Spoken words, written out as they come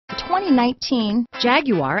2019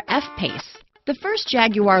 Jaguar F-Pace. The first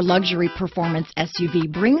Jaguar luxury performance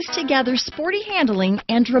SUV brings together sporty handling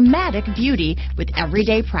and dramatic beauty with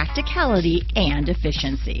everyday practicality and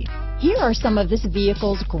efficiency. Here are some of this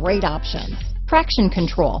vehicle's great options: traction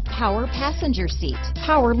control, power passenger seat,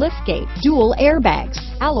 power liftgate, dual airbags,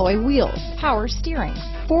 alloy wheels, power steering,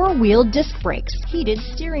 four-wheel disc brakes, heated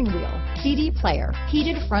steering wheel, CD player,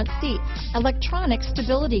 heated front seats, electronic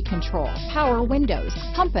stability control, power windows,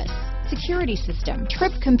 compass, security system,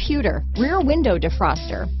 trip computer, rear window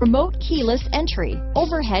defroster, remote keyless entry,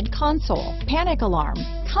 overhead console, panic alarm.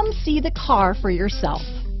 Come see the car for yourself.